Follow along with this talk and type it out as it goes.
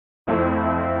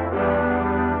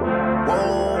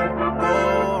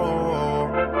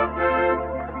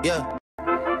Yeah.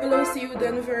 Hello, CU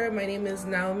Denver. My name is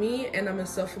Naomi, and I'm a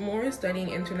sophomore studying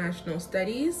international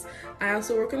studies. I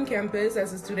also work on campus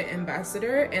as a student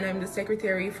ambassador, and I'm the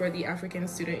secretary for the African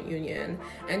Student Union.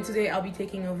 And today I'll be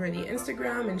taking over the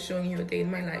Instagram and showing you a day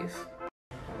in my life.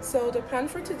 So the plan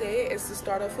for today is to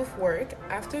start off with work.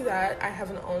 After that, I have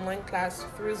an online class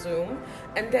through Zoom.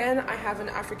 And then I have an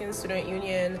African Student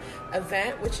Union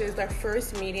event, which is the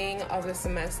first meeting of the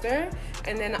semester.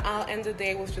 And then I'll end the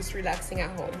day with just relaxing at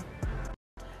home.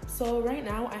 So right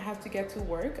now I have to get to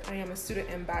work. I am a student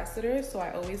ambassador, so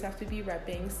I always have to be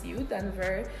repping CU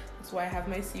Denver. That's why I have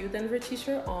my CU Denver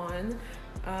t-shirt on.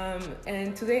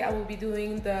 And today I will be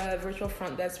doing the virtual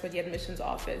front desk for the admissions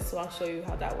office. So I'll show you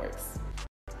how that works.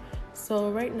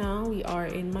 So right now we are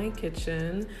in my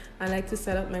kitchen. I like to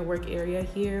set up my work area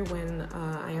here when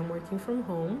I am working from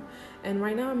home. And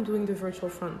right now I'm doing the virtual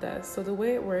front desk. So the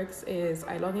way it works is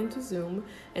I log into Zoom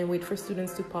and wait for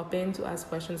students to pop in to ask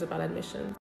questions about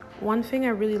admission. One thing I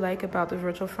really like about the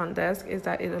virtual front desk is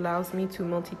that it allows me to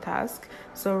multitask.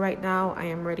 So right now I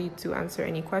am ready to answer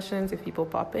any questions if people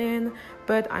pop in,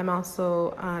 but I'm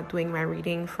also doing my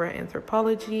reading for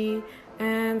anthropology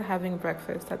and having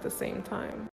breakfast at the same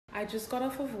time. I just got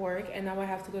off of work and now I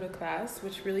have to go to class,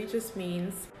 which really just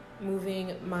means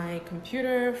moving my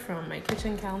computer from my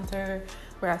kitchen counter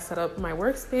where I set up my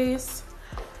workspace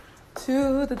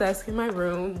to the desk in my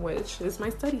room, which is my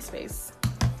study space.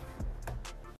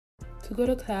 To go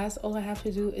to class, all I have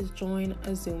to do is join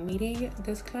a Zoom meeting.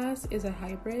 This class is a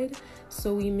hybrid,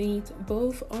 so we meet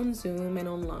both on Zoom and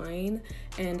online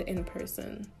and in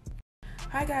person.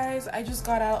 Hi guys, I just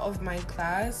got out of my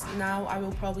class. Now I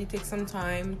will probably take some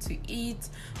time to eat,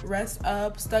 rest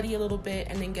up, study a little bit,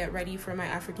 and then get ready for my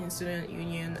African Student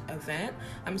Union event.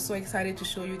 I'm so excited to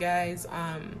show you guys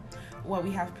what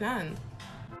we have planned.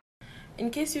 In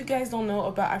case you guys don't know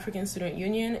about African Student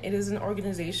Union, it is an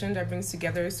organization that brings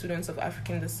together students of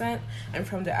African descent and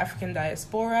from the African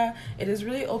diaspora. It is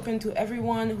really open to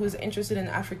everyone who is interested in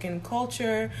African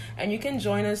culture, and you can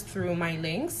join us through my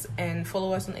links and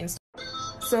follow us on Instagram.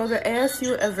 So the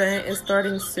ASU event is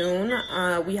starting soon.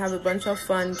 We have a bunch of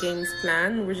fun games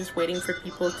planned. We're just waiting for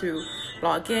people to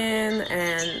log in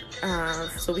and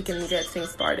so we can get things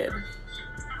started.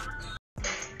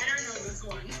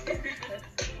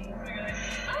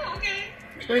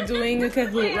 We're doing a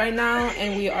Kahoot right now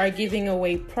and we are giving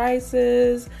away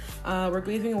prizes. We're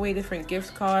giving away different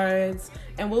gift cards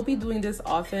and we'll be doing this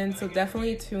often, so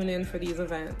definitely tune in for these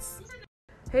events.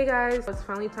 Hey guys, it's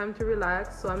finally time to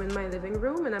relax, so I'm in my living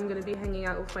room and I'm gonna be hanging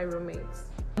out with my roommates.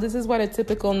 This is what a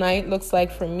typical night looks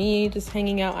like for me, just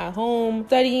hanging out at home,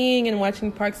 studying and watching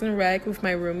Parks and Rec with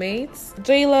my roommates,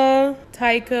 Jayla,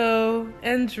 Tycho,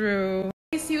 and Drew.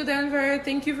 Hey CU Denver,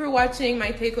 thank you for watching my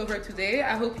takeover today.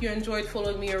 I hope you enjoyed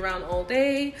following me around all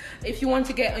day. If you want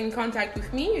to get in contact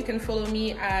with me, you can follow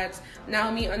me at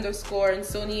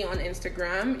Naomi_Sony on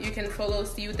Instagram. You can follow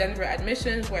CU Denver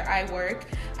Admissions, where I work,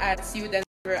 at CU Denver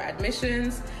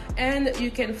Admissions, and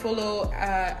you can follow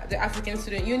the African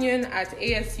Student Union at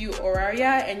ASU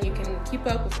Auraria, and you can keep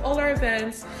up with all our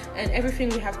events and everything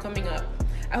we have coming up.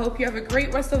 I hope you have a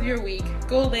great rest of your week.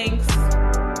 Go Lynx!